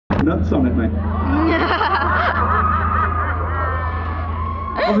nuts on it, mate.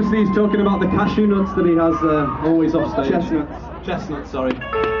 Obviously he's talking about the cashew nuts that he has always off stage. Chestnuts, sorry.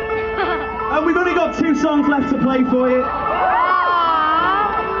 And we've only got 2 songs left to play for you.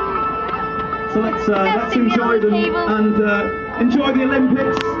 So let's enjoy them and enjoy the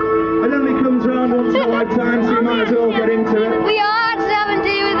Olympics. It only comes around once in a lifetime, so you might as well get into it. We are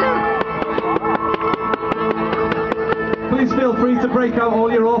 70 with them. Please feel free to break out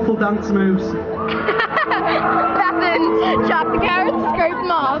all your awful dance moves. Nothing. Chop the carrots, scrape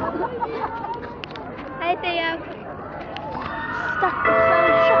them off. Hey Theo. Stuck the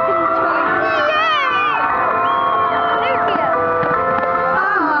shopping toy.